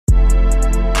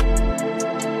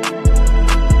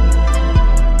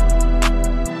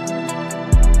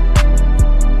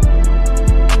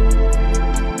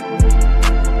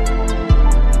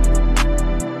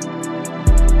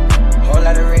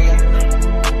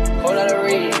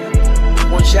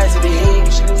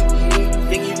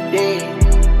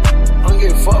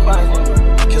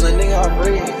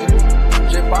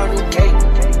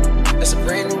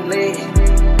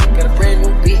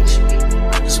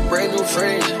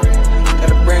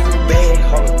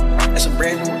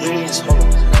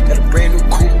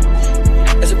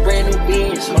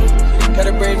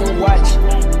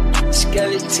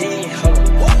skeleton, hold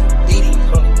up, beat it,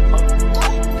 hold up,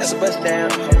 that's a bust down,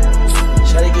 hold up,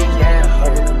 shawty get down,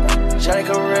 hold up, shawty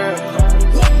come around,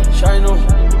 shawty know,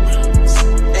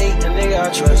 ain't a nigga I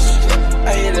trust,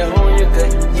 I hit that home in your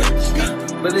gut,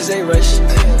 but this ain't rush,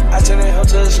 I turn that hoe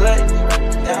to a slut,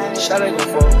 shawty gon'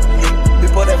 fall, we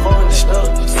put that phone in the stuff,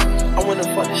 I wanna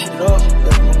fuck this shit up,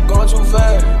 I'm going too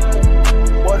fast,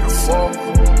 what the fuck,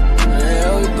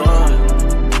 man, we gone.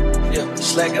 Yeah,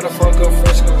 Slack gotta fuck up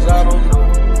first cause I don't know.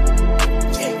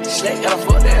 Yeah, Slack gotta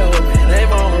fuck that hoe, man, that ain't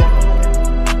my home.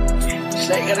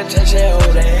 Slack gotta touch that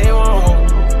hoe, that ain't my home.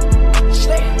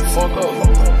 Slack, fuck up,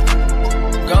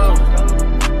 gone.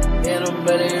 And I'm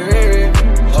better than ready.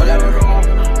 Hold out of room,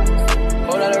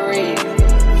 hold out of red.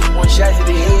 One shot to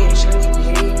the head,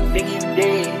 nigga you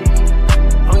dead.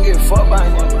 I'm getting fucked by a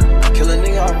nigga, kill a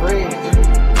nigga off red.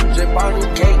 Drip on new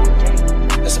cake,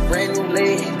 that's a brand new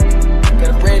leg. Got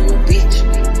a brand new bitch,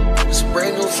 that's a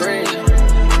brand new friend.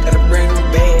 Got a brand new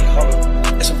bag, hold up,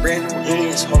 that's a brand new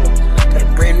ends, hold up. Got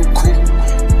a brand new coupe,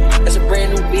 that's a brand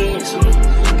new Benz, hold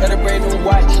up. Got a brand new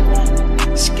watch, skeleton,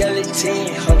 hold up.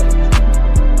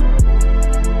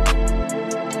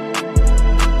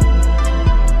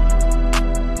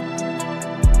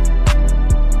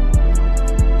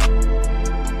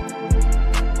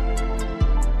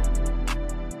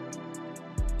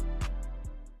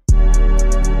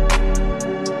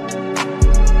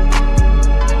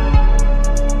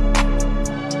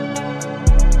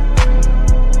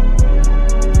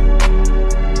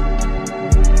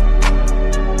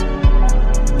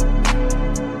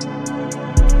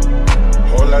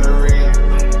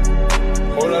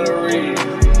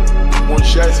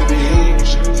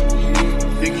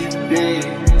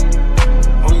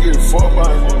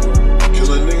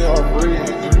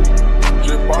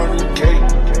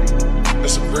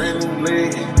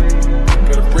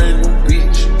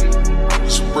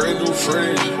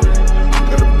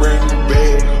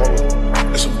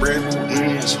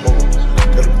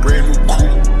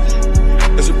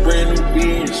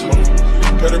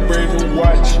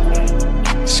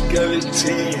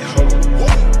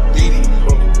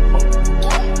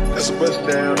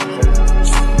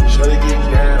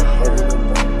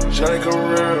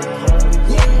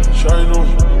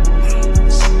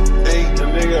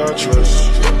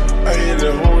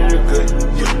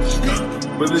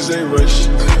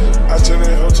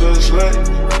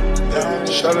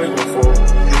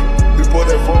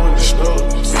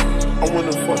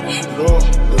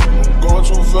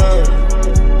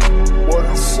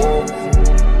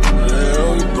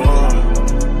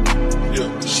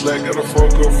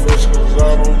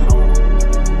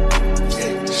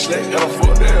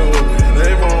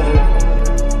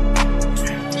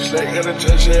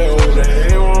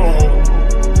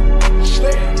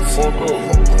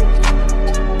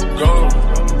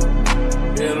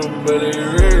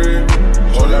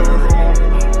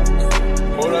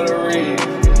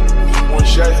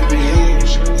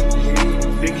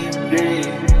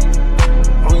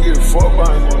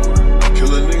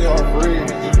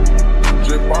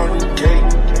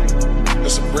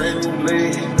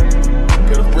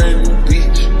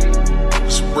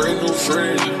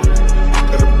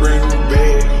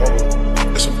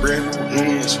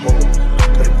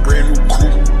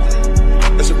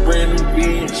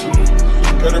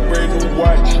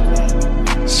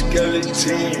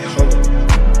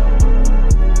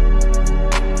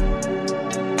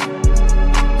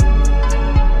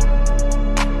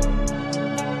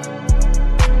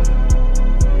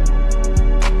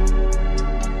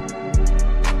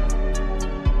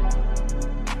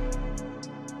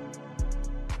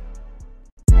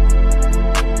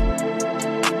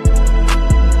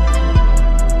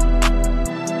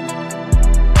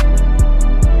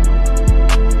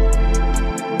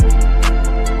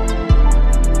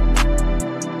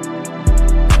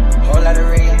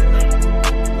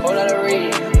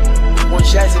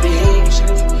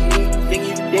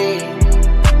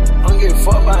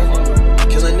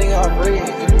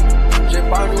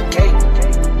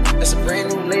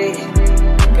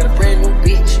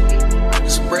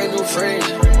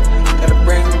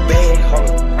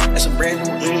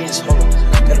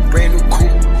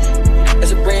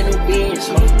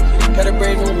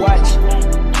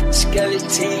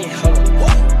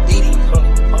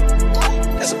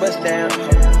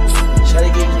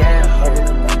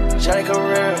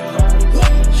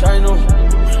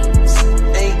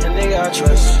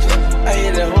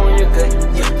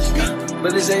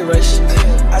 But this ain't rush.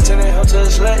 I turn that hoe to a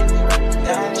slut.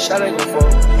 Shot ain't gon' fall.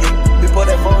 We put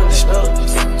that phone in the stuff.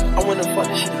 I wanna fuck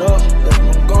this shit up.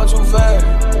 I'm going too fast.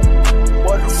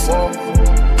 What the fuck?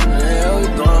 Man, we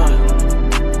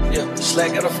gone. Yeah,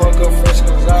 Slack gotta fuck up first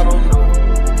cause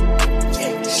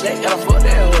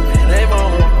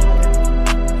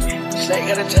Slay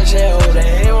gotta touch that hoe, that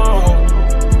ain't one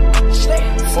hoe. Slay,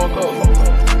 fuck up,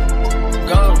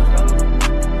 gone.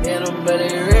 And I'm better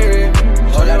than Riri.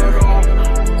 Hold out of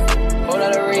room, hold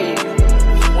out of red.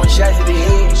 One shot to the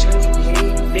head,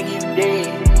 nigga you dead.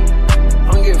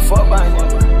 I don't give a fuck by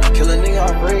nigga, kill a nigga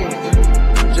off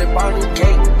red. Drip on new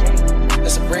cake,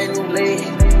 that's a brand new leg.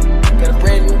 Got a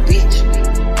brand new bitch,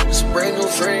 that's a brand new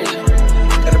friend.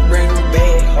 Got a brand new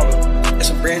bag, hold up, that's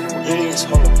a brand new ends,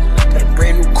 hold up. Got a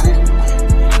brand new coupe,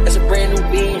 that's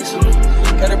a brand new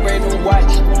Benz. Got a brand new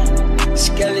watch,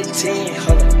 skeleton,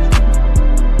 hold up.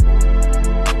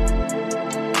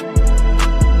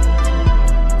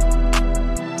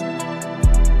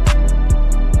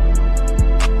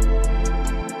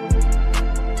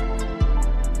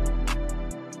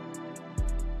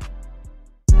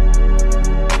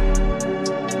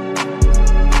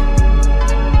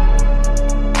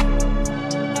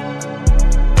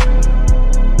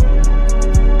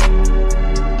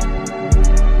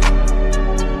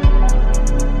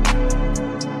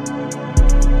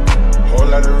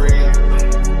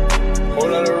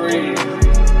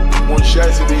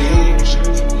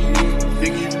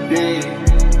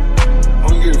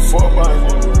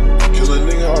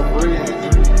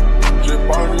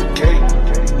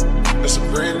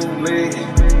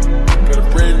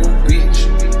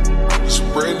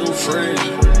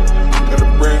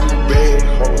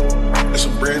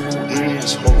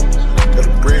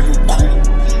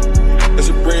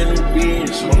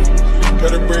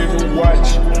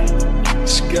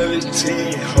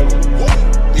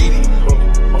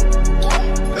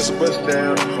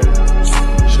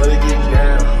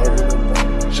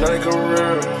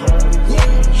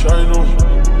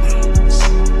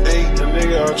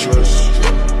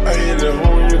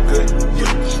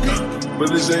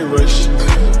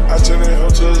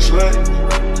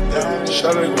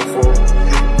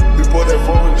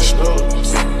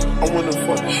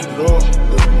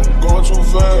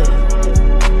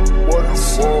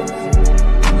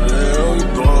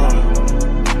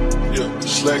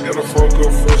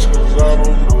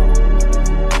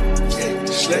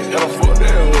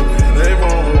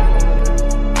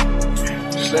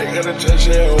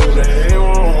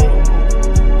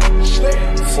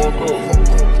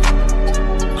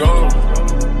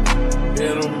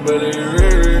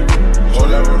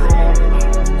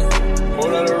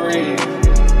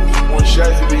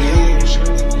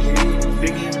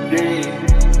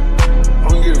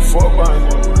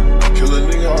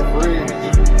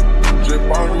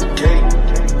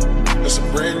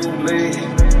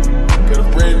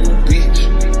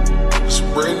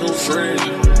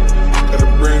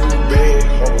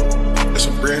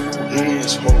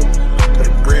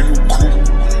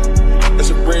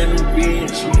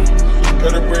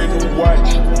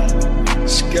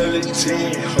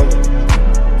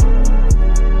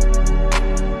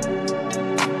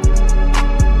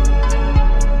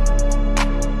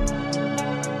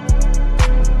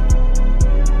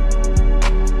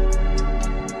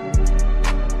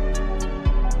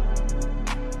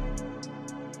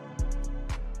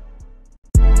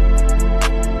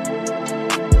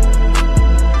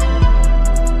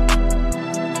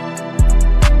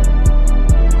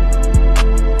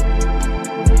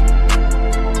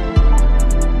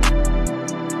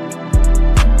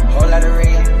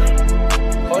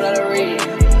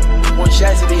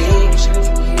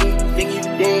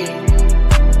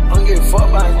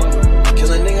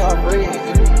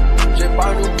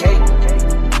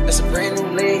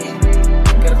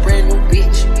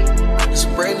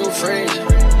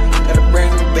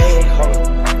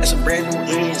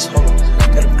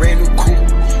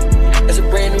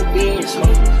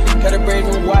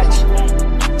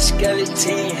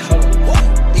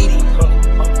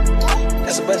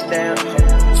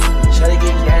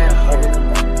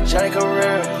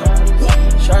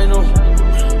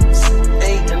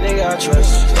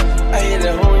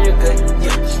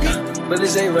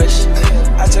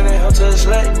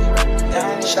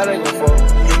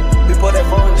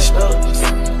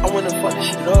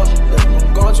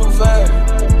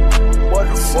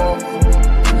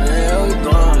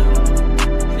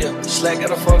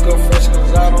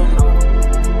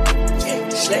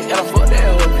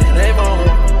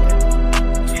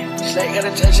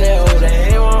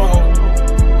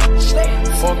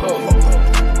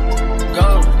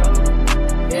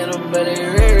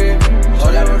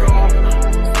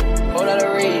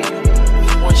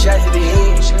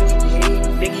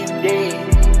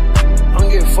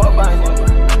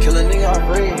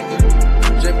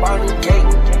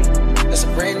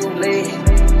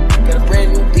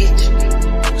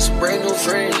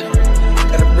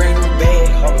 Got a brand new bag,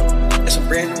 hold up. That's a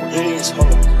brand new ends,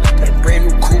 hold up. Got a brand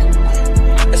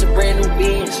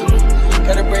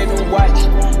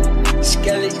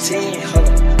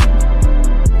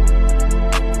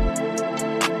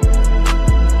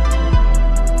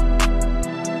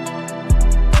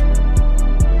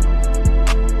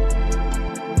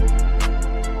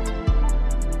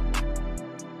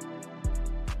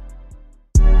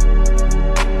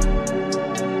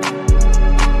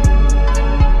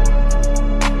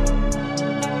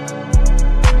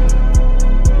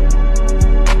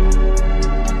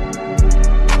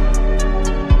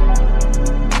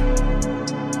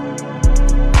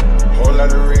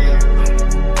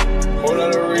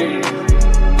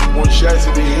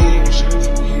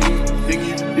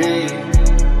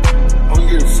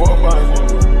fuck by a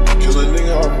nigga, kill a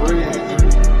nigga off red.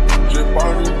 Just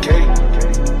bought a new cake,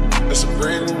 that's a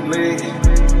brand new leg.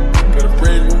 Got a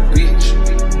brand new bitch,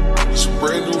 that's a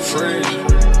brand new friend.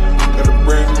 Got a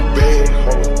brand new bag,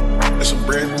 ho, that's a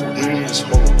brand new ends,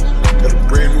 ho. Got a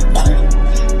brand new coupe,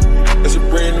 that's a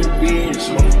brand new Benz,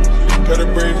 ho. Got a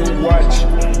brand new watch,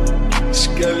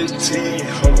 skeleton,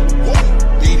 ho.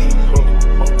 Beanie, ho,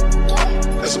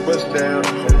 that's a bust down,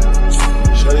 ho.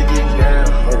 Shawty get down,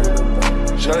 ho.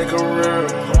 Shawty come around,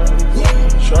 ho.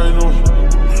 Shawty know,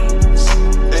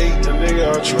 ain't a nigga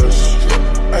I trust.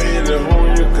 I hit that home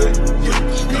in your gut,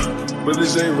 but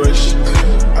this ain't rush.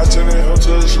 I turn that hoe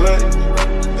to a slut,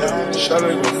 Shawty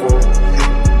ain't gon' fall.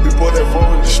 We bought that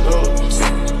phone in the store,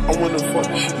 I wanna fuck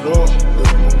this shit up.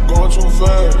 I'm going too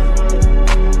fast,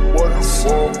 what the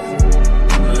fuck?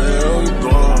 Yeah, I'm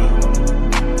gone.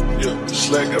 Yeah,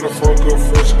 Slack gotta fuck up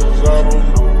first, cause I don't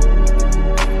know.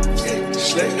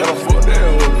 Slack gotta fuck that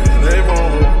hoe, man, they ain't my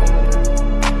hoe.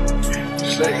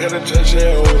 Slack gotta touch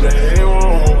that hoe, they ain't my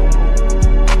hoe.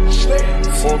 Slack,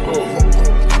 fuck up,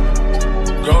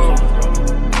 gone.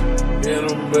 Yeah,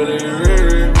 I'm better,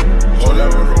 hold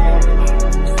out of room,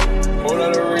 hold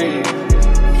out of red.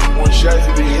 One shot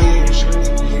to the head,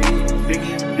 nigga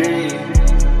you dead.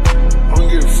 I don't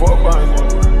give a fuck about you,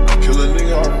 kill a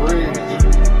nigga off red.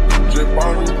 Just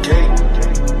bought a new cake,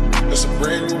 that's a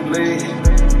brand new leg.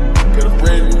 Got a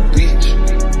brand new bitch,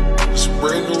 that's a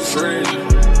brand new friend.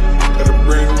 Got a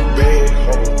brand new bag,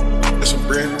 ho, that's a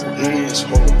brand new ends,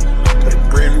 ho. Got a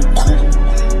brand new coupe,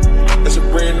 that's a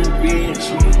brand new Benz,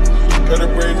 ho. Got a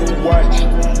brand new watch,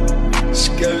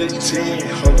 skeleton,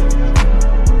 ho.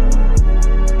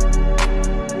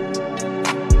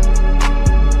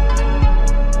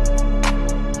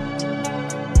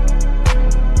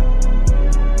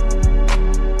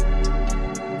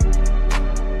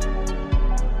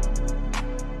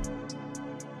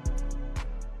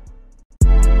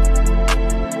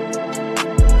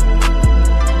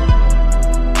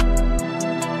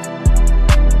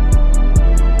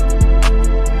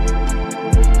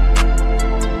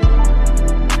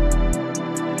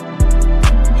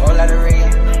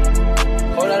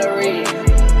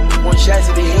 Shots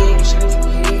to the head,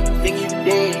 nigga you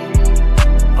dead.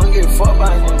 I don't give a fuck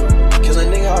about you, kill a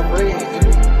nigga off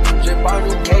red. Just bought a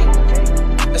new cake,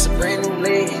 that's a brand new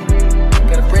leg.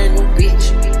 Got a brand new bitch,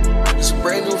 that's a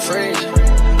brand new friend.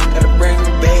 Got a brand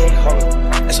new bag, ho,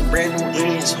 that's a brand new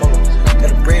ends, ho.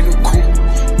 Got a brand new coupe,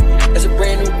 that's a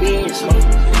brand new Benz, ho.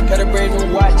 Got a brand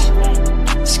new watch,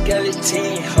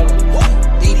 skeleton, ho.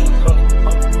 Beanie, ho,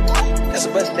 that's a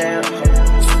bust down, ho.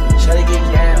 Shawty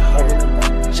get down, ho.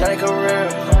 Shawty come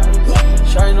around,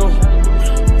 Shawty know,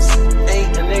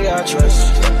 ain't a nigga I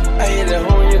trust. I hit that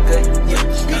home in your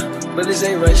gut, but this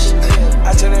ain't rush.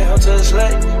 I turn that hoe to a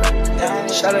slut,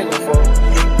 Shawty gon' fall.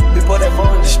 We bought that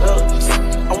phone in the store,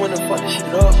 I wanna fuck this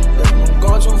shit up. I'm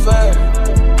going too fast,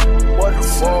 what the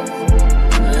fuck?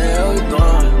 Man, we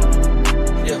gone.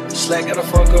 Yeah, Slack gotta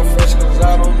fuck up first, cause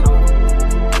I don't know.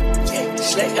 Yeah,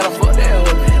 Slack gotta fuck that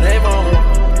hoe, man, they ain't my hoe.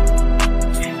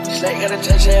 Slack gotta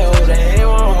touch that hoe, they ain't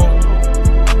my hoe.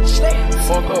 Slack,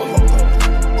 fuck up,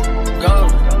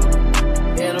 gone.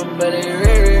 And I'm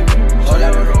better, hold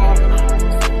out of room,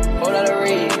 hold out of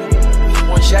red.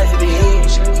 One shot to the head,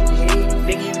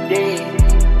 nigga you dead.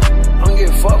 I don't give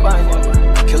a fuck about you,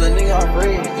 kill a nigga off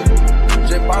red.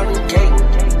 Just bought a new cake,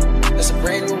 that's a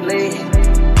brand new leg.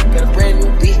 Got a brand new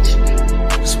bitch,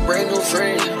 that's a brand new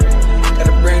friend. Got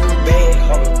a brand new bag,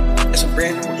 ho, that's a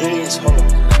brand new ends, ho.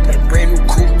 Got a brand new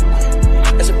coupe,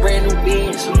 that's a brand new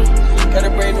Benz, got a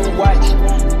brand new watch,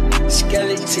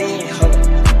 skeleton,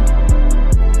 ho.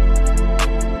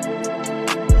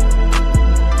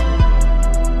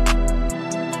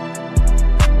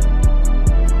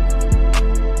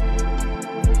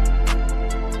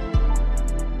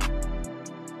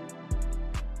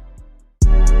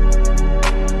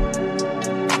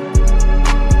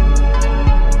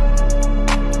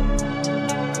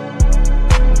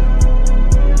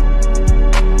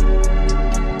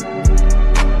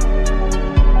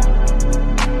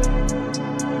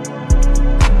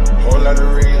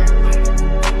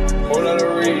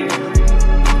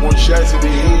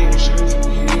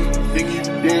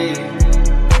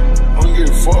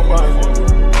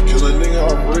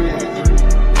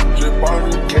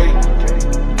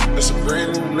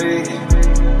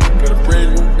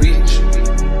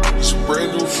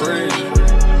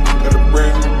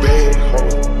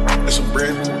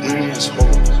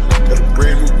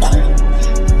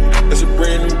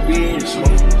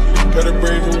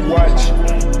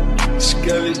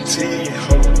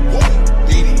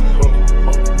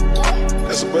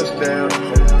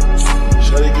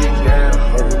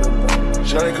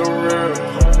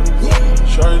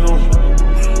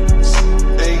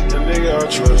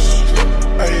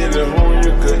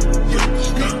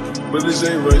 but this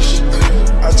ain't rush.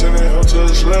 I turn that hoe to a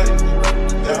slut.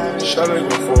 Shot ain't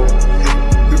gon' fall.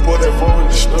 We bought that phone in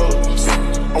the store.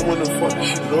 I wanna fuck this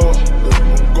shit up.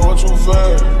 I'm going too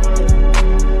fast.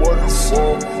 What the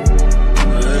fuck?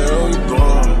 Man, we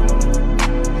gone.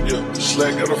 Yeah,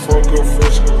 Slack gotta fuck up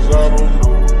first, cause I don't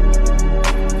know.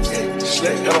 Yeah,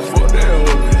 Slack gotta fuck that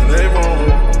hoe, man. They ain't my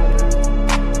hoe.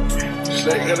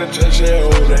 Slack gotta touch that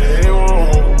hoe, that ain't my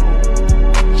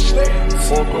hoe. Slack,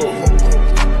 fuck up.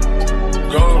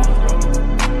 Gone.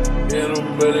 Yeah,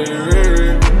 I'm better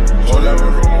ready. Hold out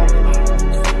of room.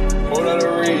 Hold out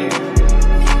of red.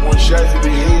 One shot to the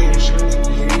head.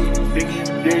 Think you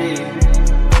dead.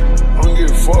 I don't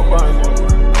give a fuck by no.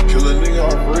 Kill a nigga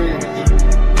off red.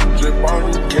 Drip on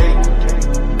new cake.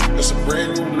 That's a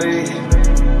brand new leg.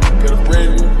 Got a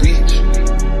brand new beach.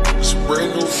 That's a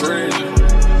brand new friend.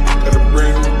 Got a brand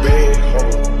new bag.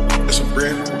 That's a brand new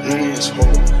hands. Got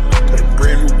a brand new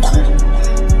coupe. That's a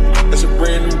brand new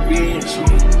Benz.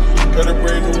 Got a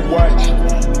brand new watch.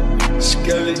 Skeleton.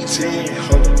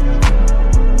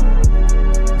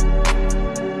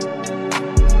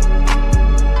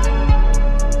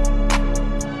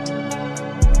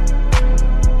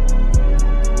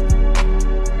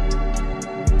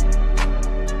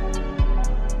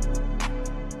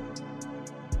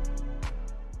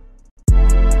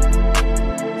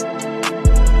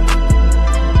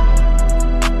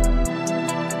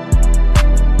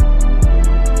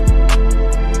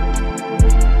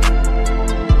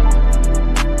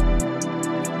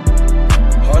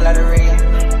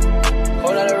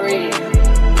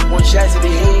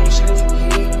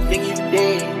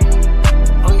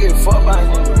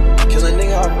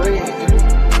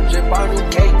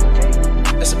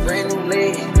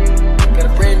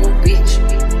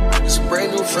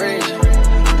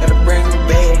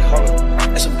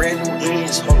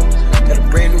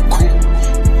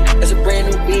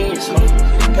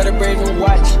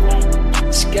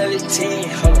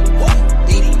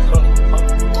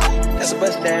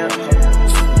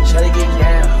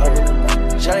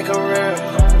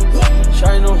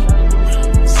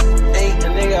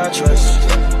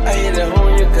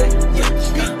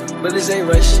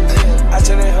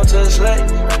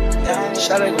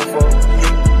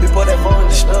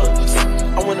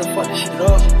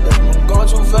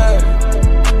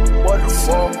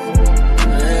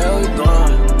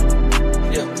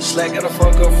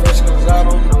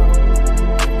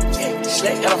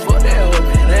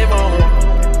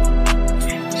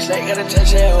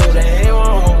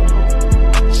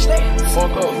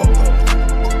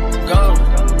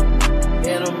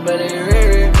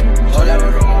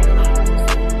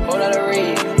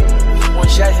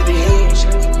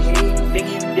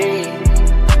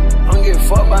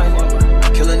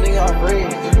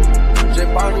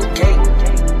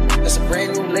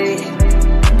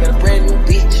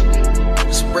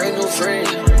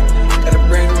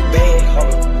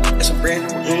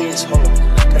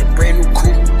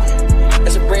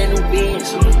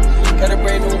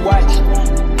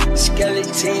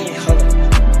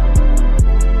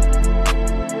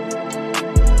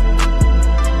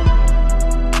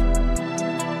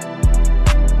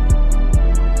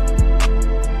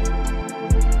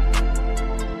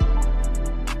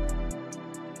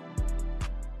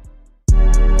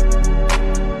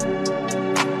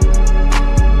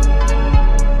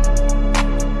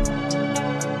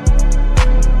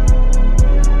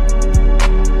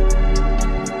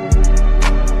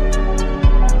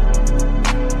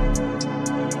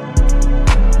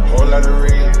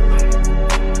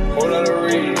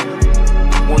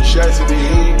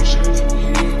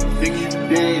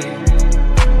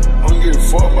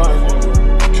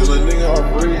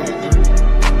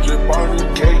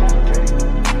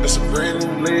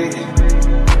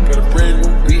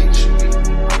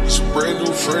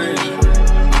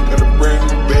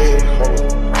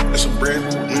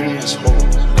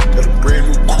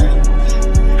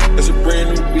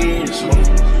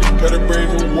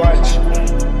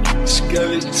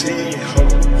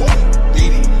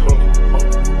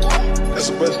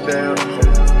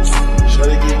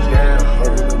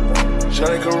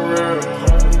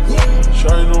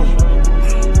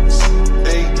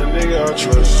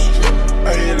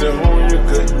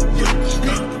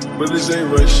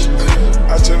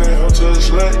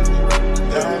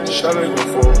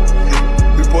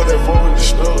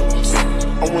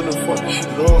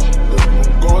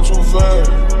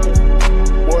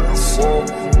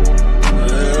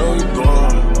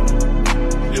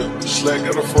 Slack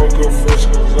gotta fuck up first,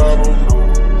 cause I don't know.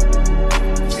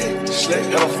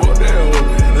 Slack gotta fuck that hoe,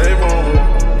 man. They ain't my hoe.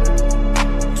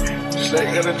 Slack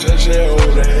gotta touch that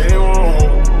hoe, that ain't my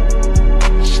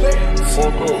hoe. Slack,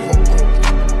 fuck up.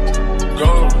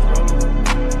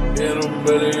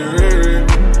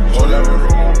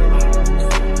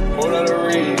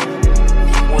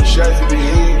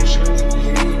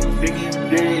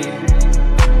 dead.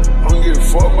 I don't give a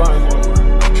fuck about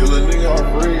nigga. Kill a nigga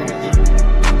already.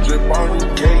 Just bought a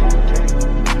new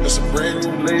cake. That's a brand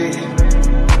new leg.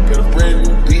 Got a brand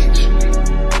new beach.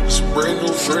 That's a brand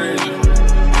new friend.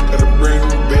 Got a brand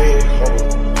new bag, ho.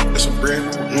 That's a brand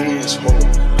new ends, ho.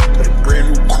 Got a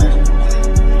brand new coupe.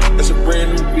 That's a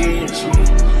brand new Benz, ho.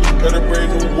 Got a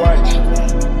brand new watch.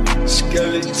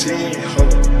 Skeleton,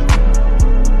 ho.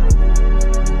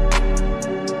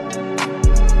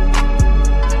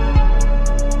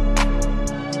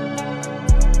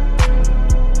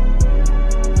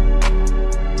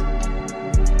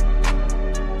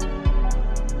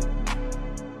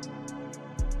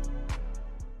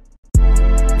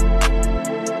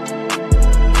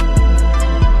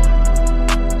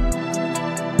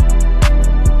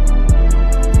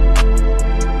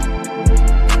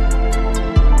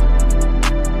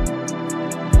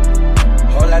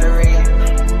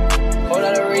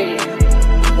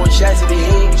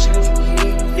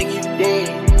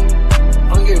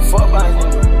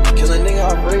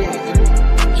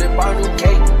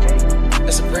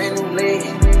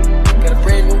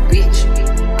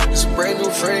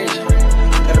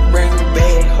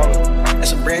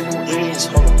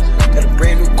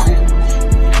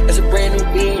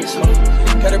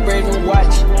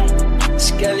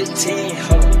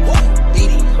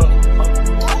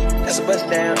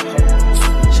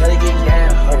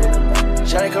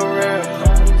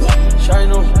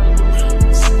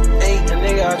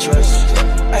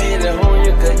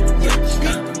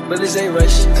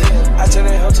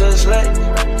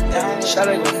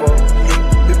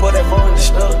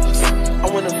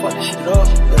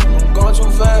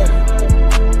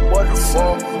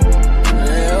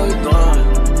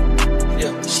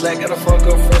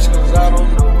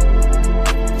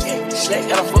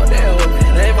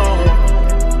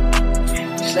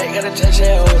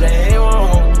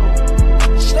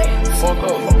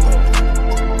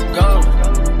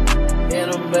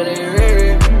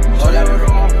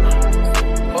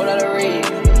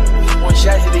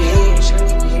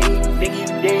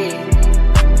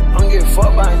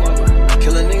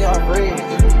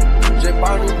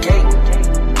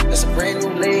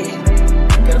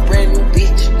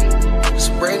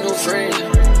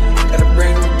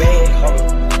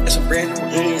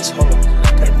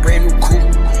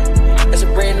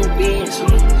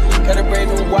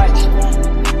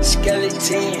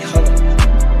 Skeleton,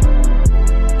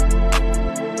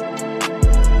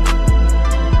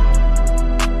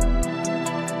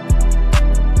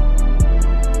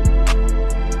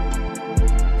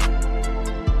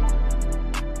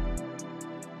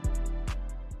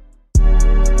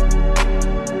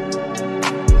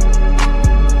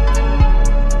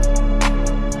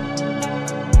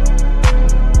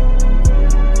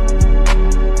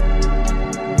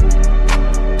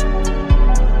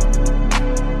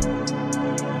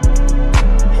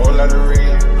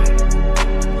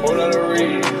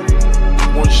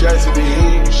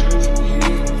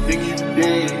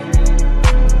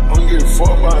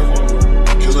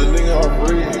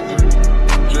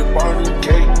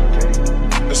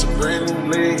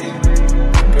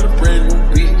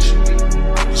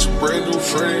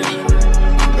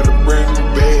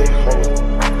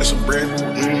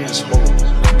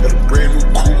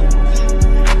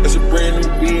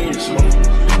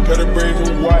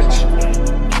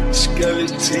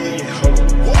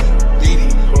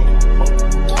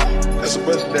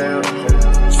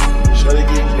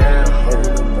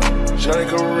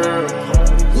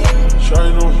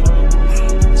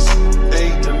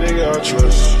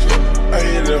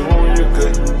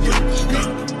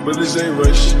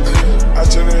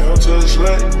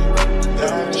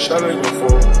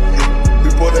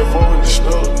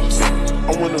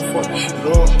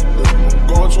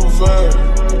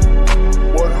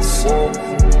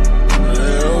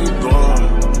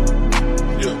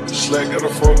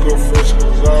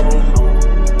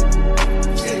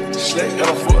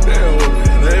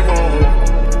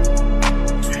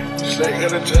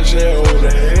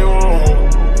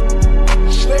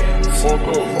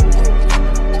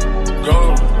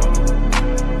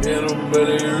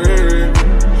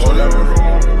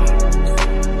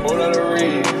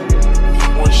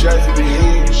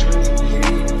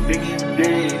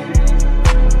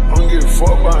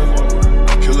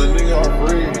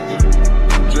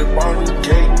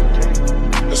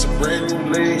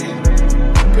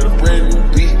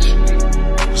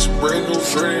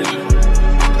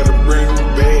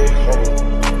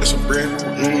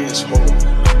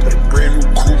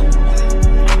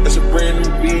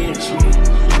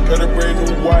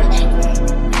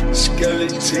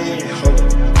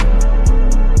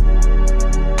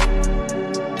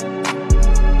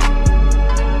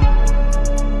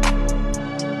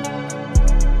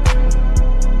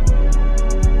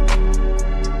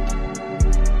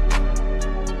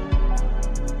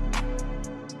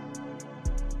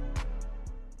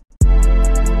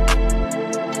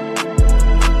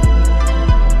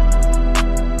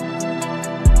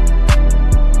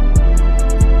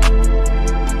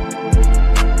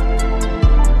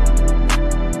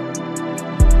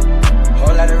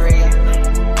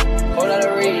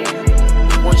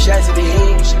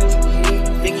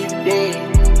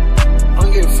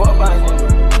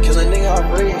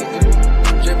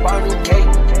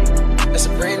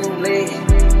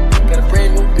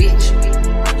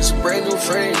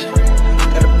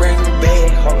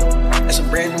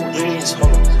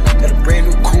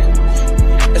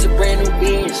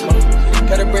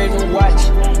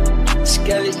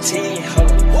 skeleton,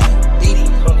 beat it,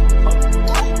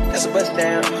 that's a bust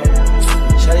down,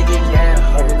 shawty get down,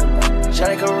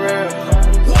 shawty come around,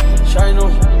 shawty know,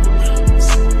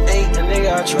 ain't a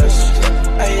nigga I trust.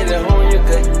 I hit that home, you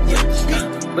good,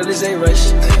 but this ain't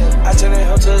rush. I turn that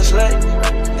hoe to a slut,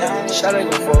 shawty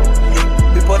gon' fall.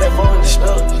 We put that phone in the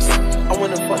snow, I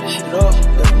wanna fuck this shit up.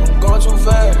 I'm going too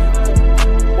fast,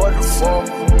 what the fuck?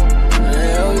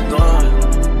 Man, we gone.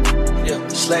 Yeah,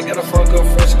 Slack gotta fuck up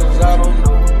first, cause I don't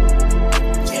know.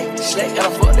 Yeah, Slack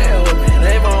gotta fuck that hoe, man,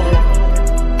 they ain't my home.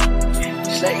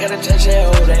 Slack gotta touch that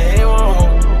hoe, they ain't my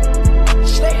home.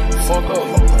 Slack, fuck up,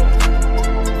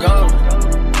 gone.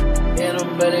 And I'm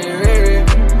better ready.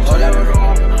 Hold out of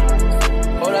room,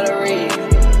 hold out of red.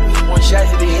 One shot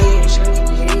to the head,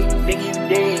 nigga you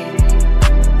dead.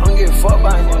 I don't give a fuck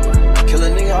by you, kill a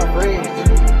nigga off bread.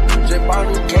 Just bought a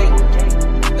new cake,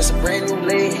 that's a brand new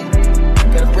leg.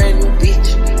 Got a brand new bitch,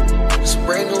 that's a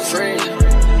brand new friend.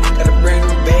 Got a brand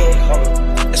new bag,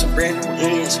 that's a brand new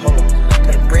ends. Got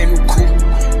a brand new coupe,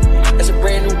 that's a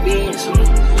brand new Benz.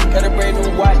 Got a brand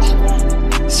new watch,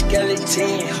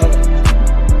 skeleton.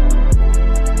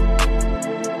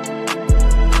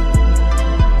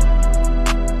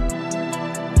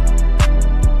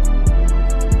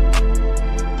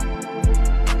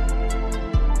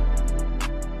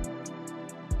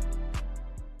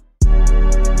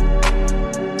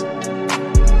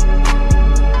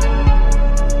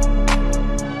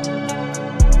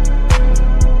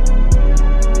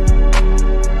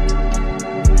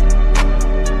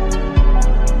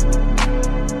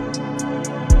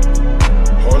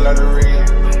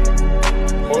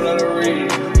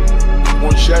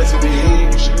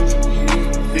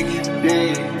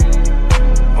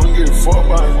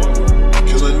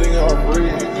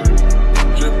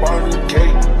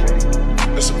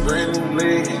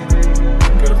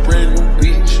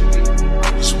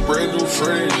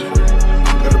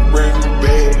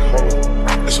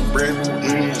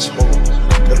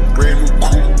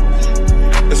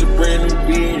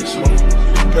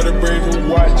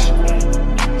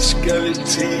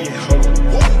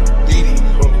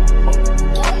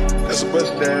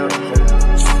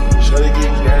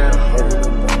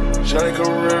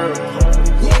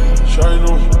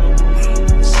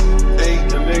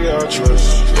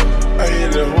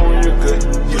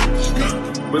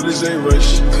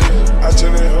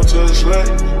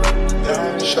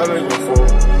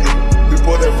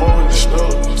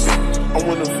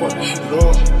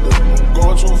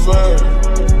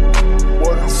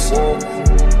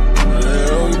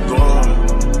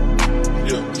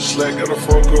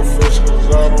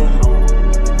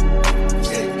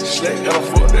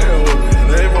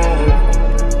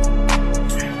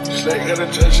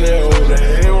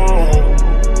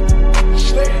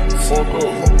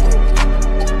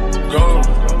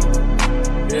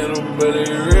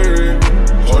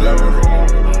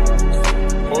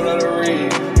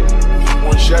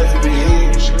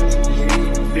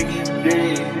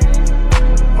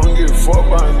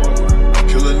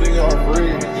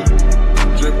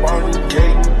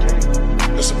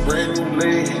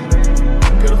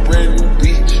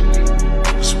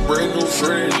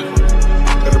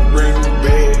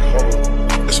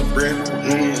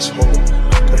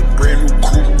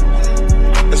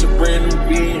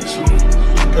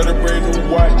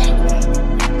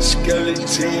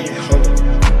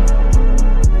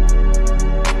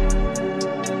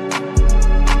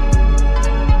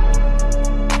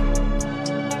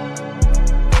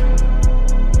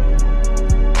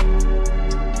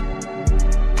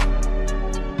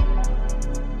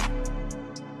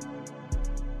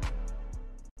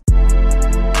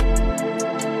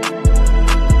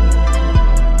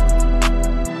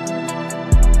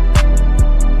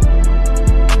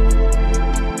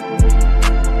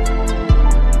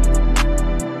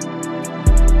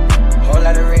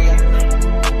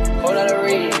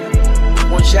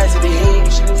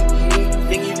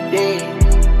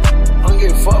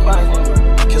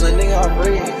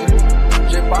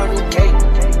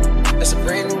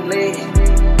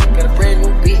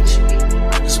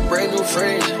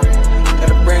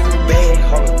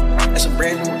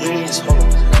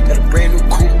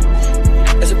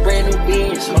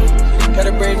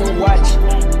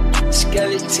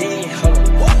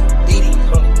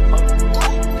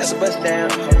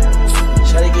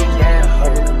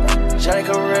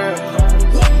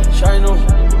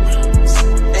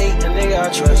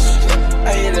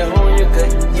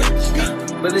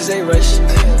 But this ain't rush.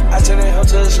 I turn that hoe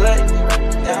to a slut,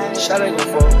 shawty gon'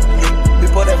 fall. We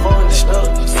put that phone in the snow,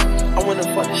 I wanna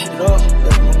fuck this shit up.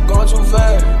 I'm going too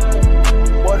fast,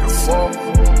 what the fuck?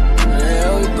 Man,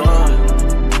 we gone.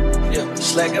 Yeah,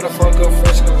 Slack gotta fuck up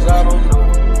first, cause I don't know.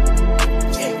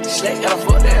 Yeah, Slack gotta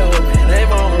fuck that hoe, man, they ain't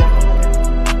my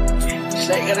home.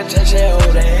 Slack gotta touch that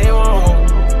hoe, they ain't my home.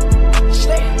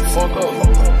 Slack, fuck up,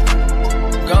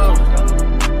 gone.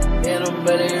 And I'm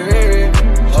better ready.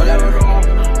 Hold out of room,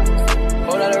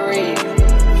 hold out of red.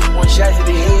 One shot to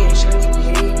the head,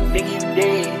 nigga you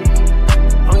dead.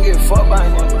 I don't give a fuck by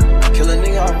nigga, kill a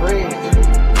nigga off red.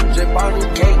 Just bought a new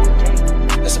cake,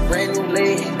 that's a brand new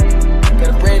leg.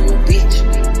 Got a brand new bitch,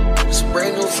 that's a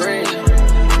brand new friend.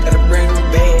 Got a brand new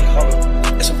bag, hold up,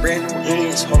 that's a brand new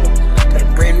ends, hold up. Got a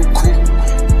brand new coupe,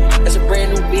 that's a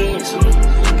brand new Benz, hold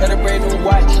up. Got a brand new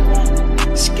watch,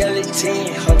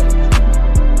 skeleton, hold up. Got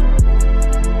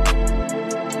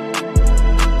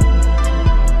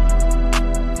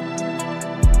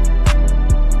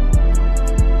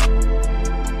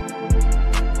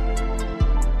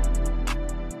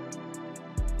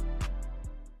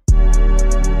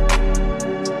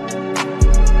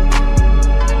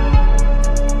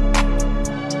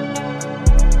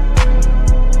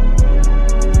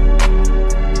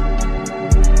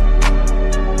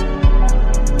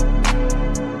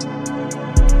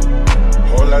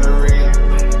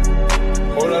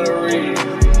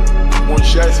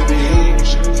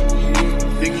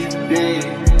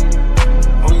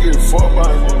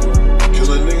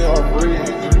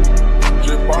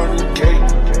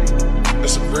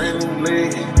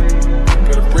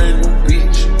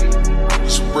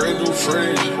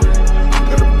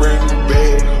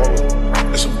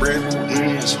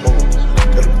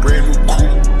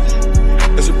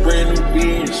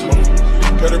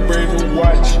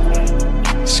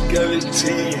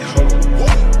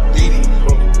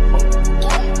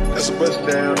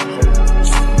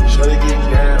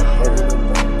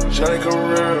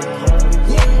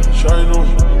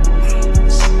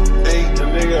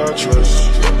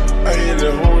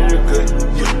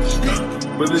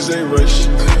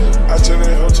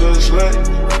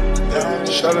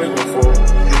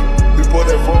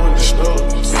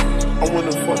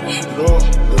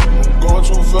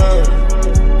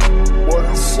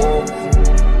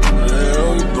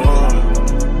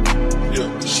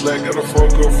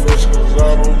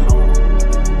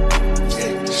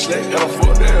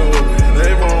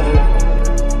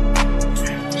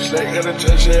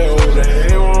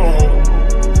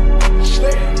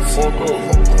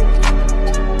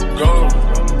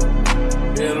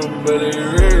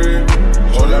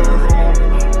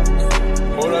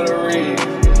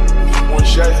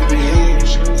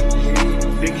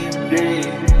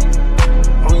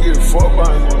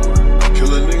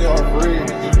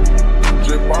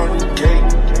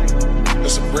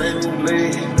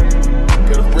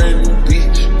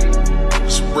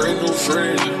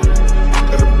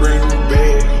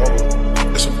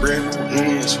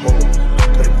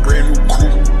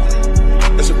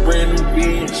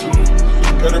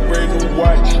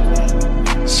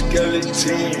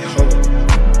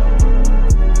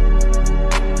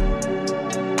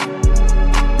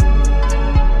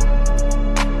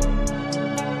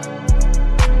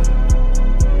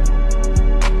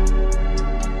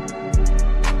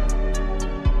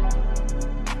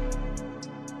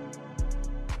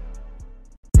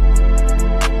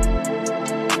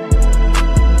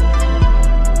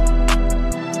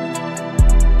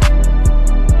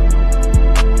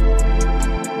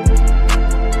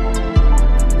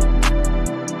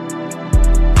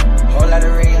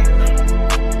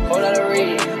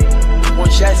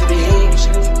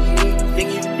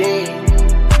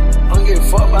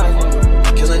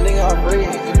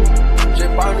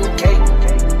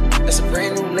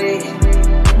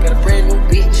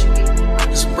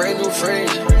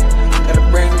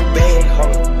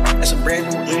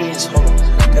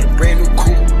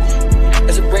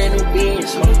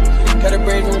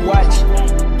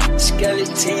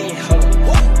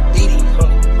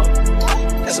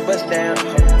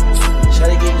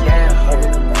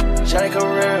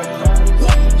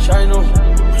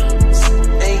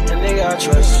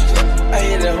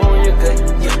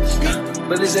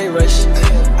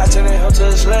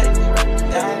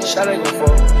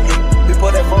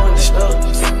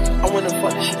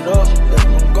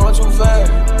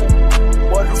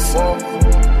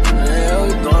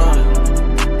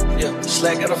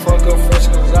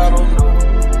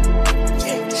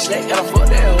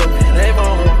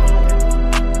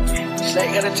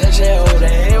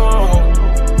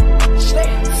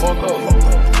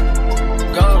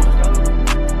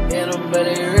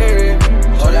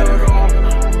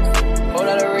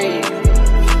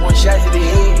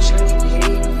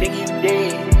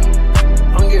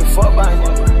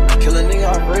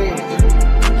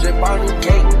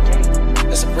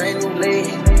a brand new leg,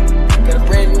 got a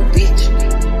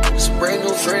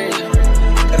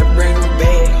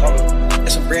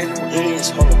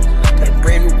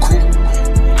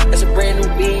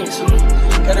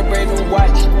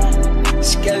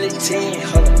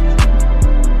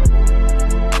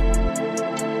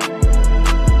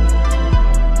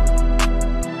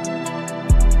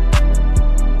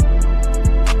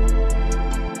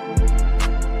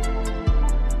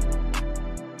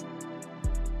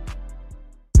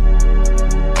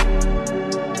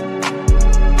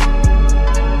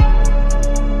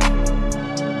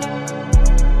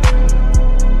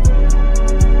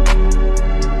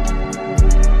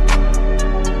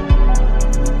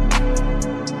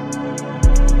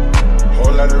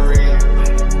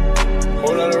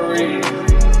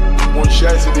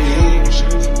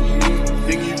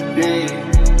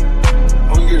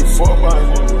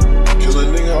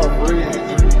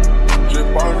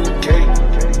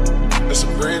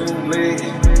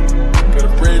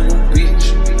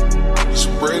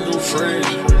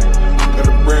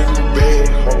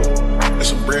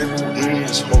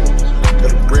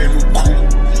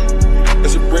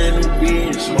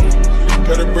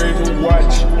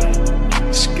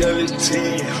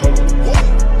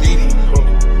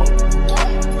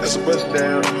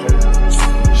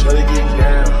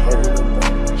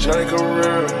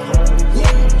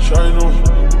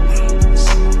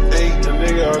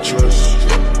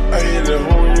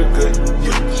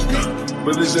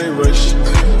but this ain't rush.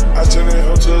 I turn that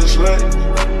hoe to a slut.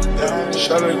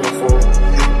 Shot ain't gon' fall.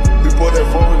 We put that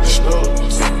phone in the store.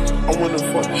 I wanna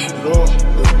fuck this shit up.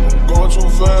 I'm going too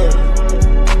fast.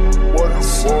 What the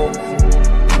fuck?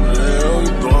 Yeah, I'm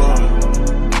gone.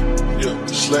 Yeah,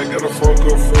 Slack gotta fuck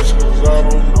up first, cause I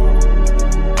don't know.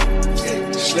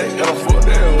 Slack gotta fuck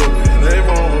that hoe, man. They ain't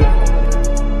my home.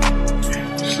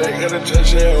 Slack gotta touch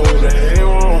that hoe, they ain't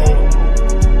my home.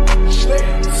 Slack,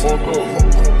 fuck up.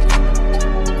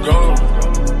 Gone.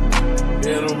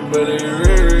 Yeah, I'm better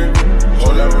ready.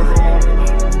 Hold out of room.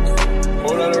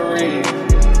 Hold out of red.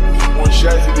 One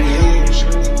shot to the head.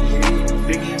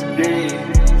 Think you dead.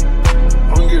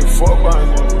 I'm getting fucked by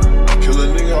you. Kill a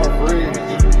nigga off red.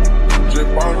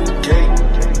 Drip on new cake.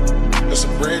 That's a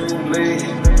brand new leg.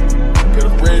 Got a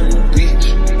brand new beach.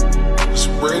 That's a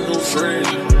brand new friend.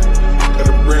 Got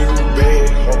a brand new bag.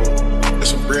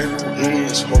 That's a brand new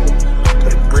hands.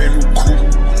 Got a brand new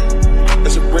coupe.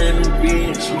 That's a brand new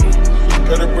Benz.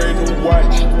 Got a brand new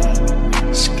watch.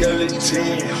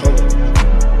 Skeleton.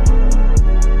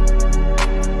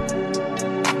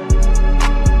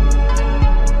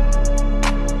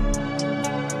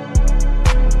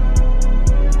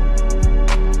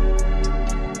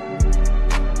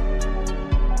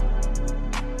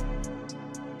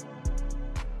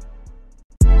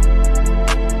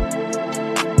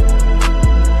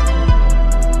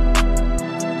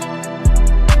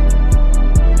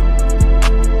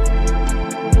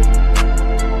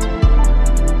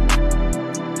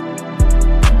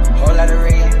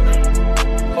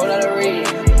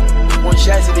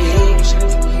 Shots to the head,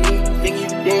 think you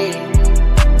dead.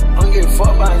 I'm getting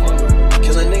fucked by you.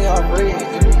 Kill a nigga off red.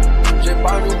 Drip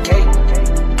on new cake.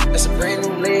 That's a brand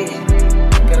new leg.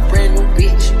 Got a brand new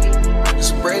beach. That's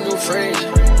a brand new friend.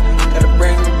 Got a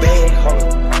brand new bag.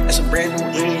 That's a brand new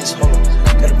ends.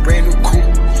 Got a brand new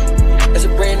coupe. That's a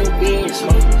brand new Benz.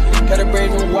 Got a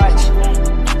brand new watch.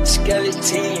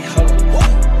 Skeleton.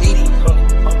 Beady.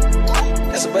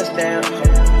 That's a bust down.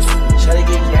 Shawty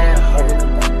get down.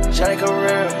 Shawty come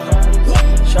around,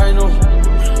 Shawty know,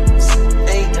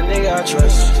 ain't a nigga I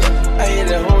trust. I hit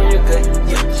that home in your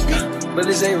gut, but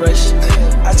this ain't rush.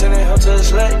 I turn that hoe to a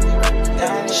slut,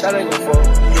 Shawty gon' fall.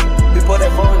 We put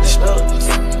that phone in the store.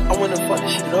 I wanna fuck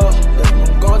this shit up.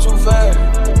 I'm going too fast.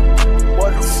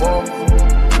 What the fuck?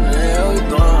 Man, we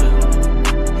gone.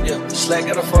 Yeah, Slack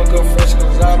gotta fuck up first,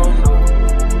 cause I don't know.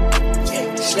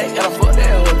 Slack gotta fuck that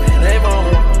hoe, man. They ain't my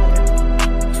home.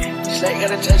 Slack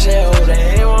gotta touch that hoe, they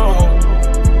ain't my home.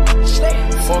 Slack,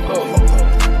 fuck up,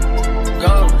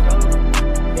 gone.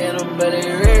 And I'm better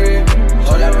ready.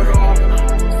 Hold out of room,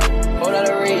 hold out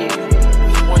of red.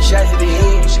 One shot to the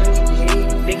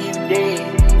head, think you dead.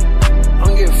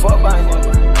 I'm getting fucked by you.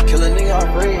 Kill a nigga off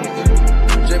red.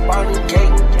 Drip on new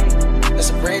cake. That's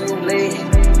a brand new leg.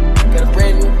 Got a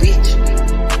brand new beach.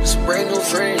 That's a brand new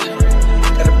friend.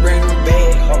 Got a brand new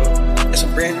bag. That's a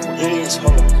brand new ends.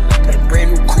 Got a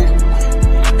brand new coupe.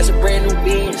 That's a brand new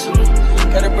Benz.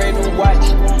 Got a brand new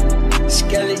watch.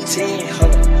 Skeleton.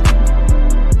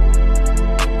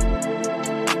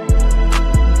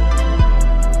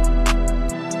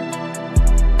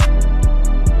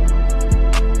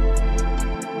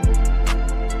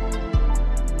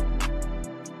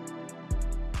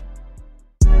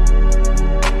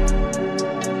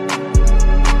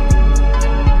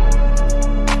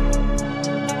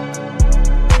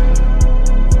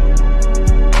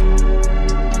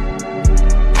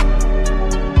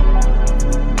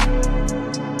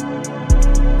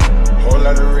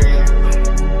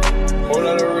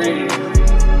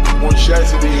 One shot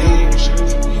to the head,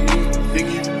 think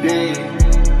you dead.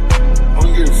 I'm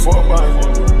getting fucked by you.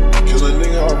 Kill a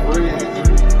nigga off red.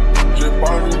 Drip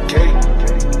on new cake.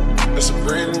 That's a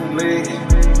brand new leg.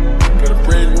 Got a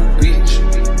brand new beach.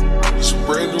 That's a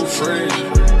brand new friend.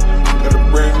 Got a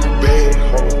brand new bag.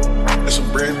 That's a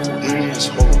brand new ends.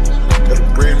 Got a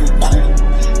brand new coupe.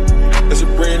 That's a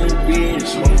brand new Benz.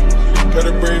 Got a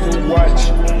brand new watch.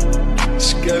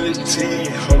 Skeleton.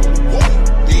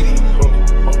 Beady.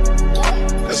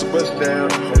 That's a bust down.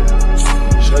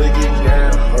 Shawty get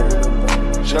down.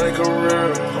 Shawty come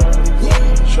around.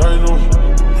 Shawty know,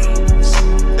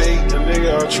 ain't a nigga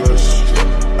I trust.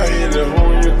 I hit that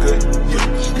home in your gut,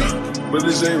 but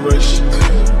this ain't rush.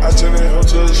 I turn that hoe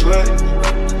to a slut.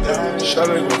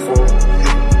 Shawty gon' fall.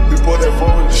 We put that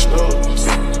phone in the store.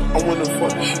 I wanna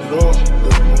fuck this shit up.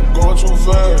 I'm going too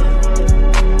fast.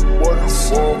 What the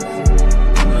fuck?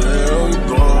 Man, we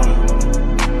gone.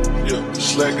 Yeah,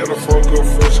 Slack gotta fuck up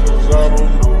first, cause I don't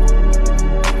know.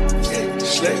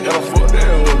 Slack gotta fuck that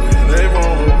hoe, man. They ain't my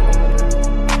home.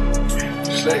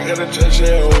 Slack gotta touch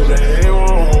that hoe, they ain't my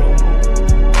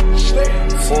home. Slack,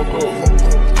 fuck up.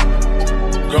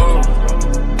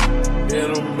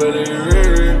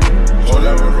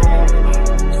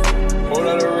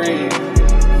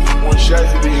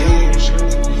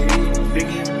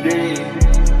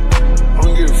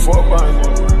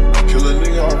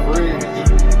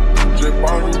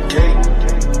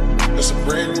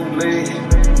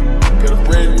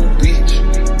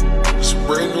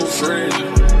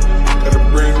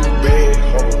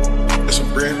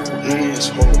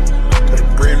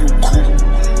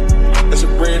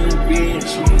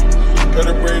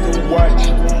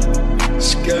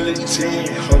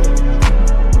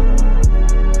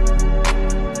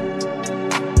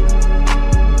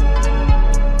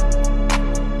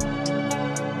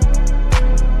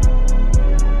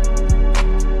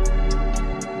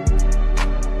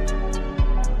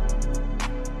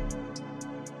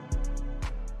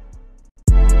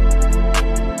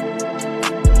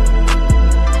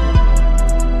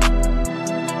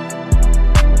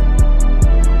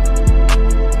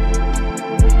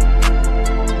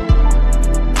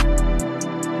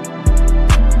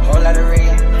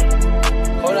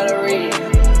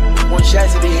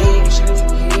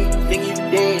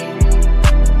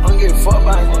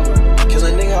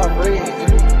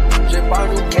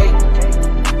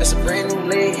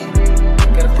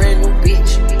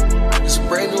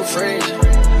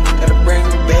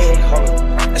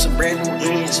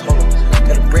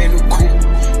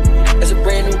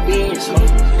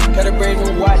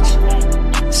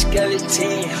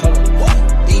 skeleton,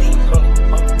 beat it,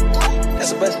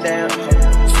 that's a bust down,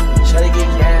 try to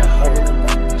get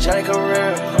down, try to come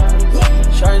around,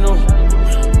 try to know,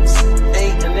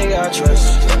 ain't a nigga I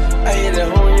trust. I hit that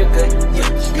home in your gut,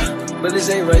 but this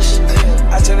ain't rush.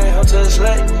 I turn that hoe to a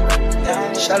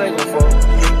slut, shot ain't gon' fall.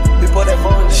 We put that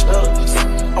phone in the stuff,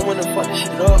 I wanna fuck this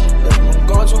shit up. I'm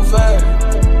going too fast,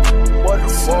 what the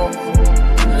fuck?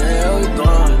 Man, we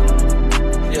gone.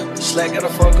 Yeah, Slack gotta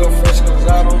fuck up first, cause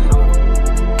I don't know.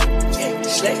 Yeah,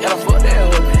 Slack gotta fuck that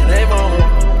hoe, man, they my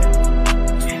home.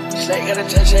 Slack gotta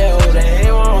touch that hoe, they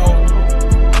ain't my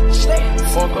home. Slack,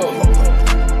 fuck up,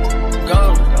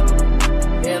 gone.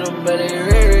 And I'm better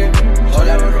ready. Hold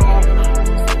out of room,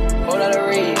 hold out of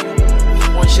red.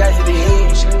 One shot to the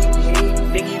head,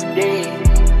 nigga you dead.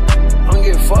 I don't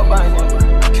give a fuck by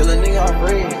nigga, kill a nigga I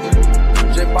read.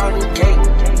 Just bought a new cake,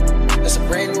 that's a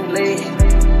brand new leg.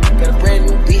 Got a brand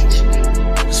new bitch,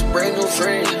 that's a brand new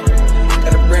friend.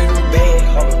 Got a brand new bag,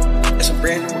 that's a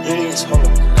brand new ends.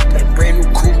 Got a brand new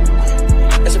coupe,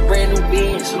 that's a brand new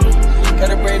Benz.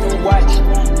 Got a brand new watch,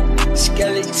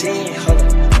 skeleton.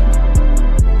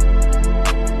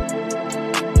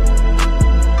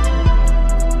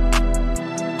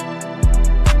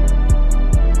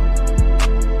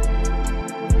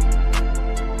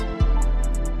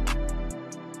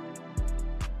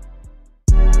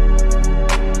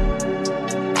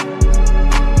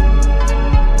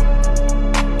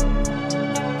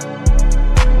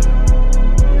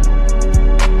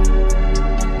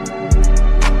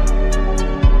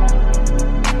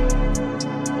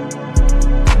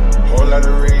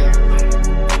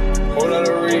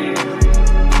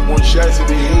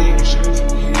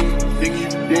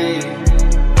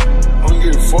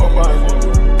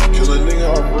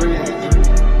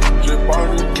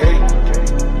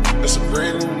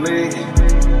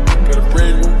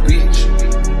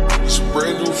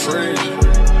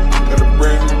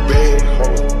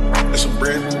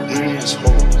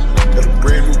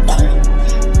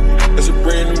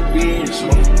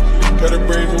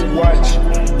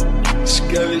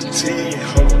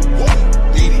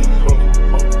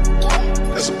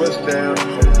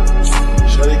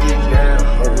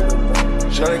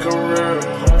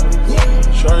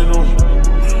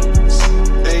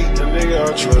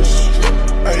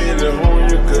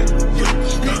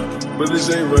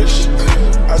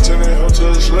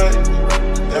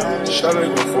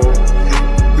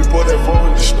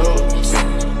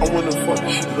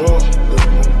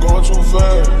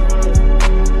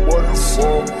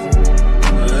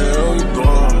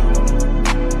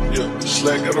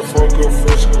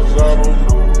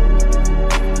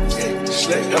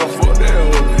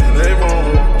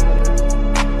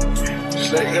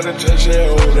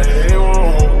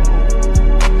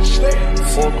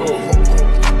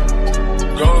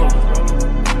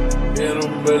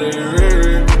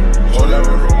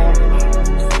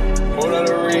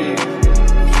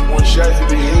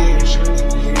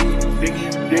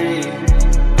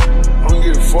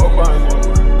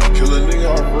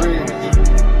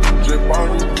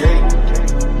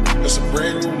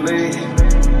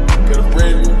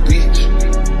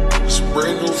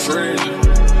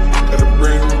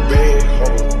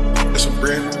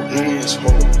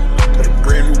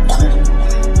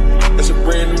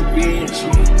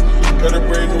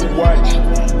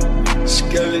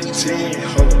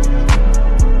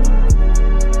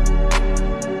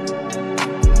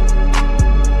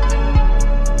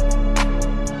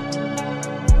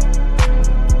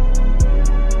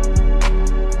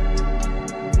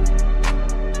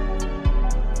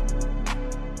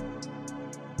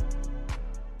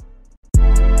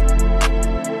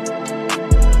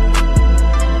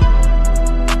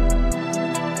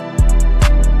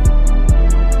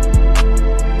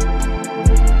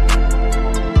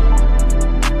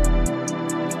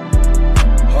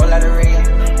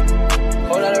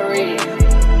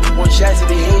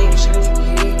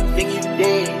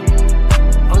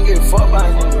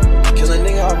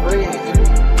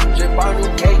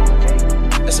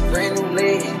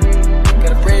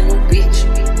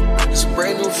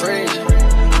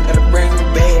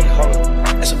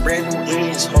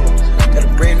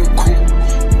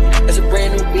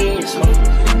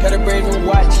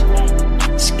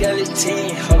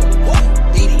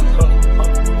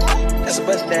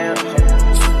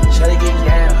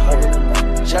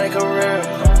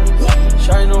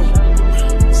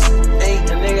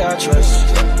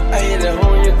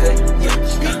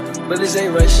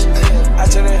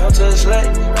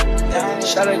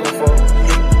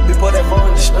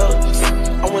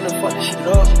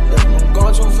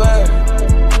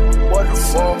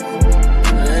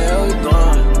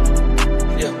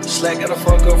 Slack gotta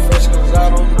fuck up first, cause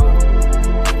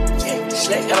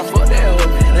Slack gotta fuck that hoe,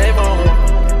 man, they my hoe.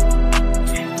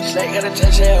 Slack gotta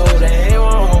touch that hoe, they ain't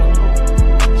my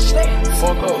hoe. Slack,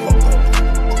 fuck up,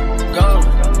 gone.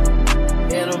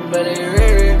 And I'm better than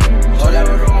ready. Hold out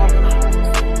of room,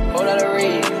 hold out of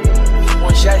red.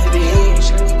 One shot to the head,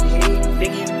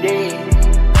 nigga you dead.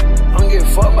 I don't give a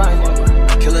fuck by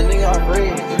nigga, kill a nigga off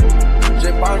red.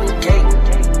 Drip on new cake,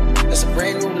 that's a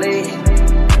brand new leg.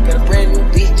 Got a brand new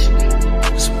beach,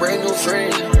 that's a brand new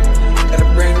friend. Got a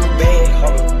brand new bag,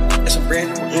 hold up. That's a brand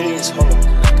new ends, hold up.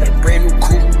 Got a brand new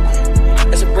coupe,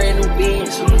 that's a brand new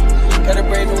Benz. Got a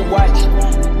brand new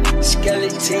watch,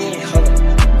 skeleton, hold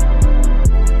up.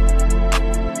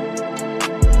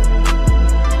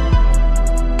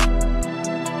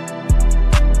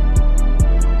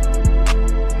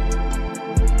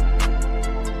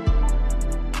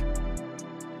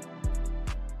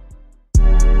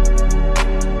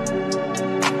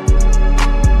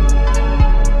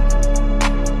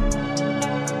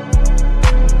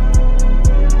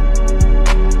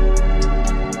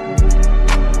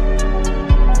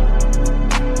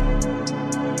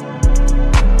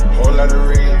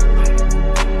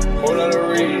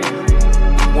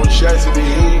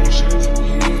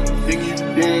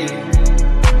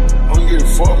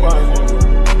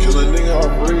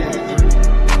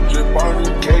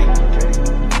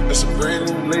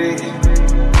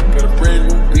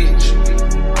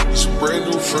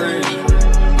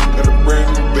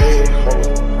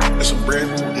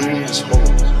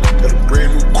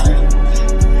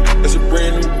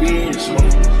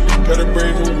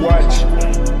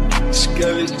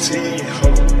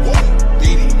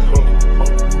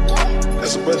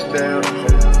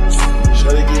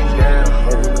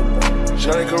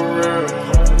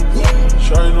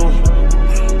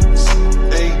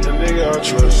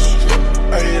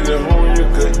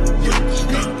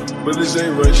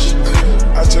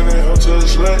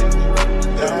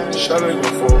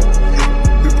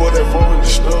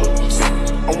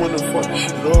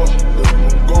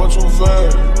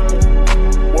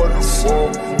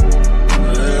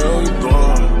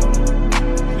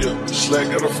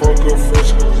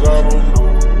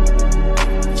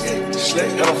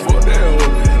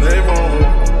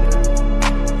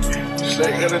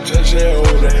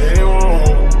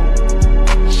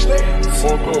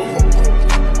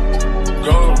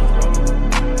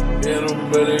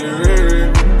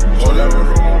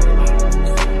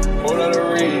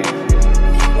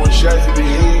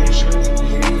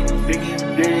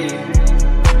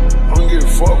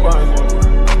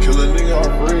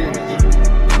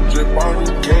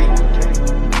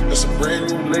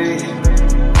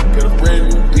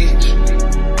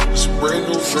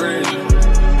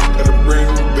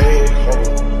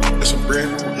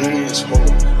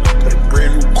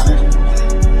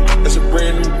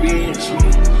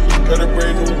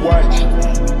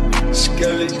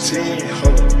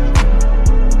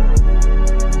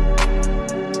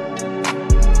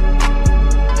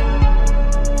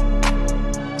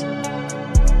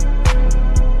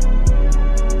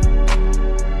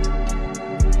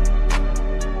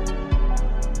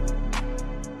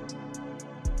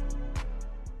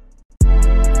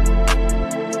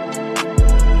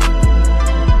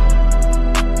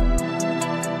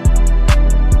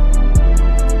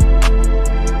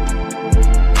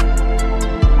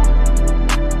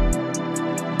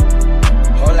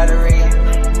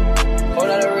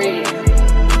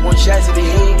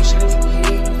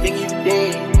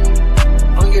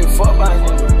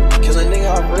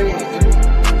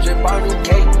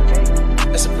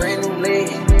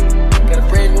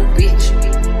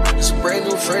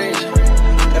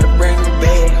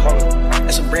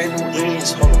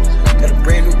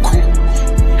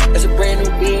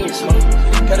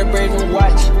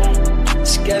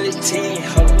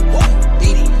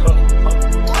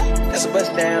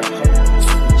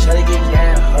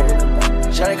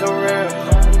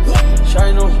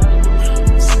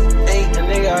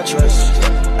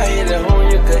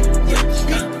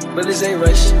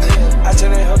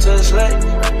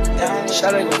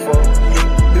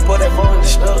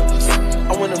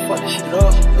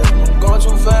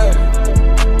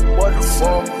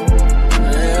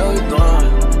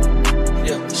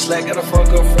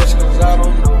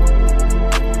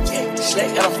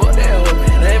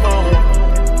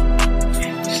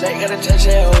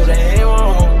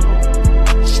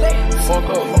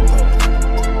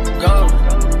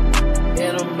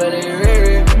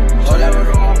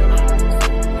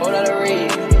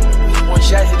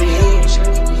 Shot to the head,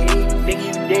 nigga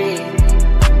you dead.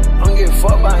 I don't give a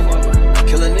fuck by nigga,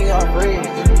 kill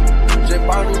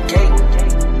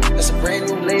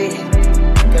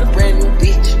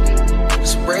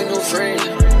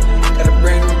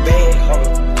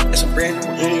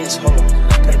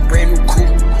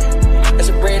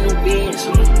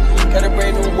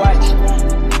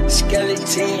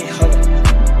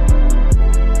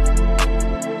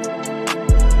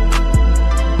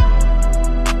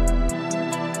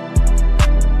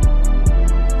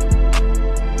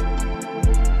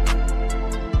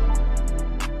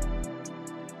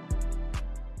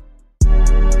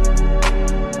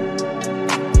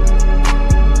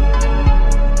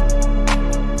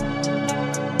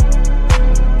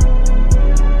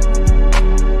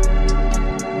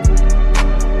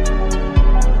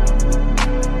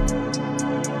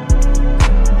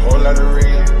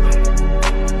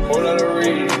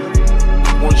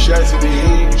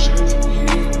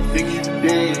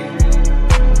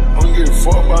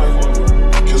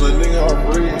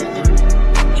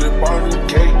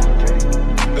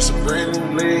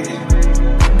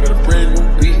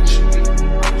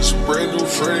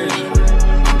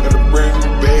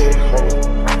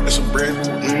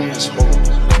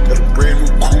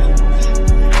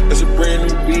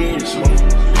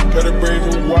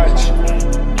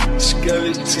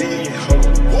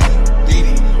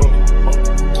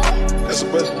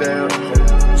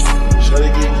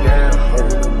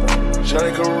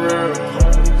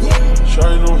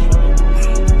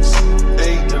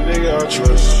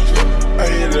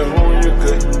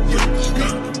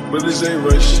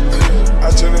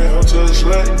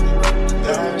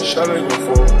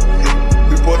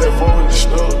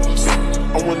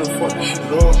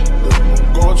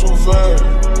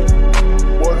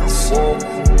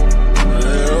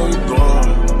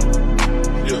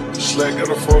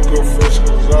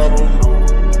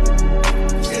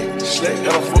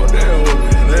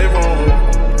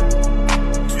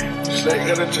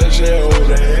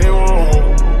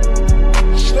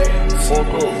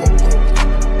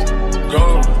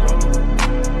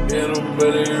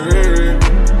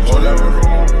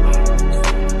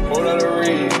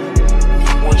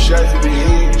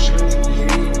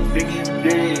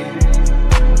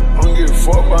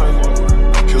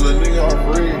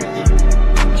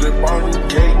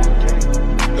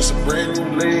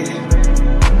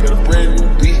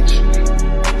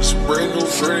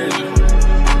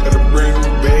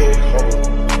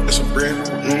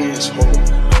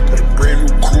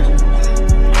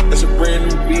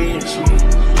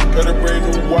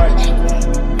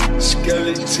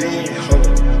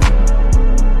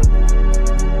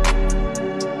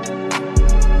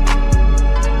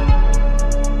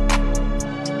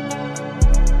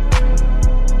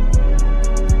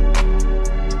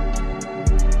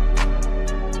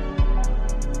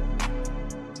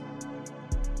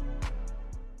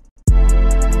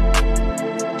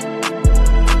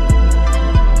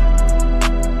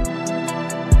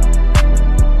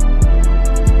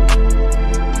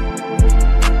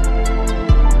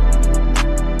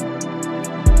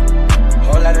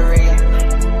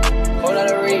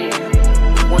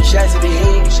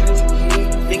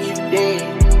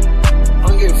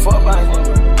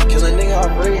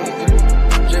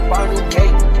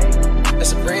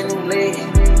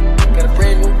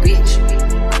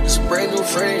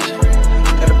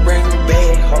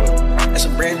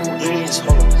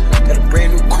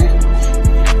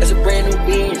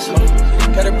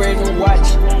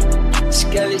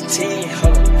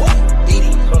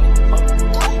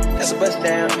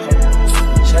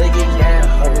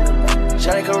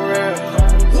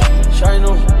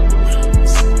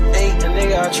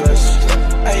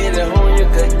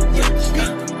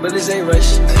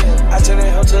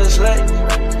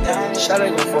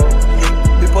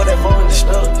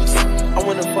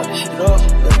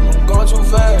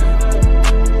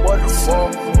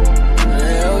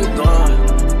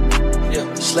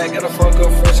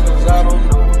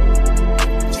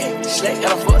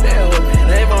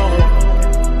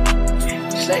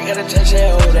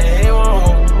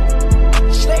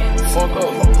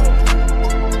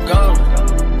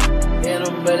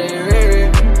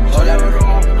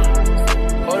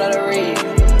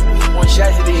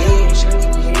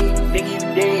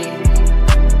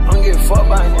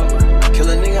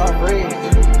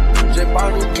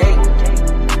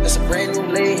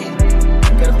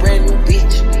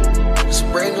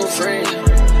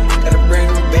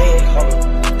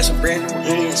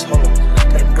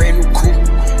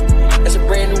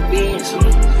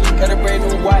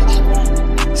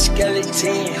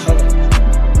 10, hold up.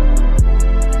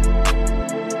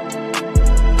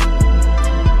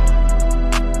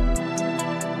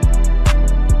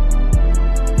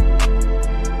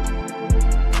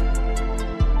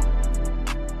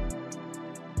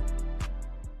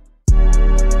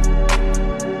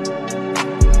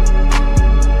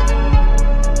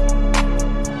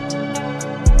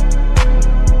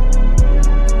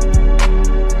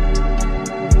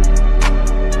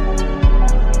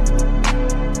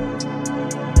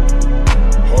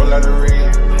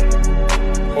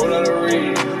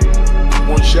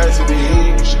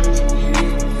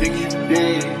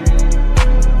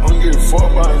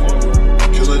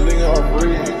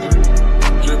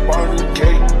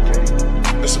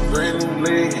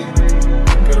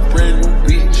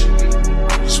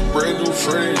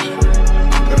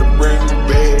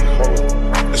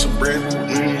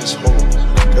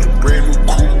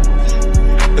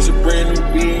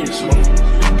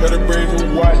 Got a brand new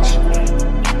watch.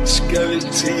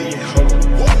 Skeleton,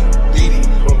 beating,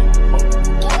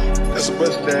 that's a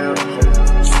bust down,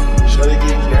 Shawty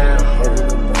get down,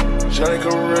 Shawty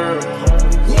come around,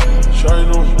 Shawty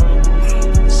know,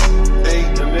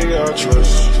 ain't the nigga I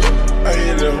trust. I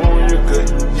hit it home, you good,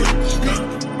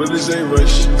 but this ain't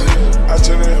rush. I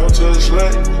turn that hoe to a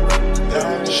slut,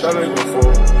 Shawty gon'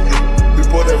 fall. We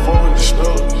bought that phone in the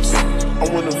store, I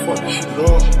wanna fuck this shit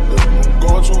up. I'm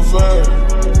going too fast,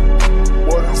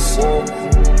 what the fuck?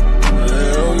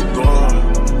 Hell, you gone.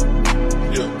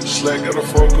 Yeah, Slack gotta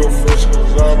fuck up first,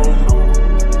 cause I don't know.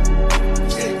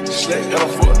 Yeah, Slack gotta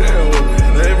fuck that hoe,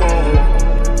 man, they ain't my home.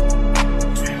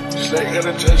 Slack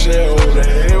gotta touch that hoe, they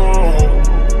ain't my home.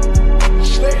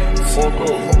 Slack, fuck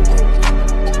up,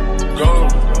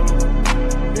 gone.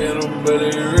 Yeah, them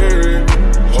better ready.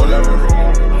 Hold out a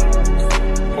room,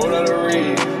 hold out a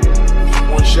ring.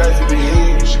 One shot to the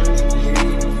head,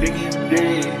 nigga, you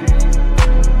dead.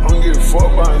 I don't give a fuck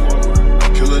by nigga.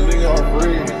 Kill a nigga off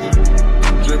red.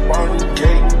 Drip on a new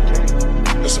cake.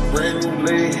 That's a brand new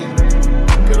leg.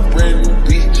 Got a brand new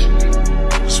beach.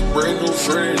 That's a brand new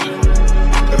fridge.